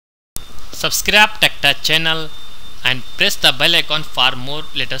subscribe TechTouch channel and press the bell icon for more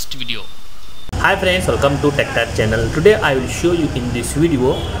latest video. Hi friends, welcome to TechTouch channel. Today I will show you in this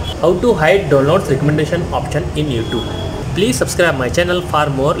video how to hide downloads recommendation option in YouTube. Please subscribe my channel for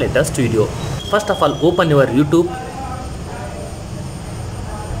more latest video. First of all, open your YouTube.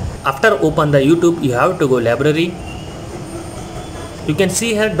 After open the YouTube, you have to go library. You can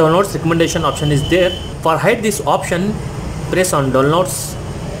see here downloads recommendation option is there. For hide this option, press on downloads.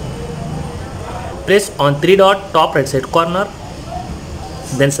 Press on 3 dot top right side corner.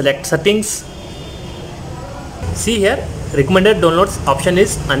 Then select settings. See here recommended downloads option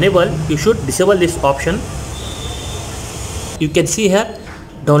is enabled. You should disable this option. You can see here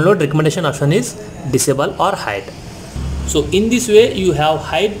download recommendation option is disable or hide. So in this way you have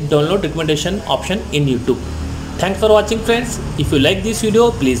hide download recommendation option in YouTube. Thanks for watching friends. If you like this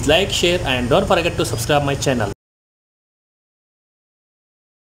video, please like, share and don't forget to subscribe my channel.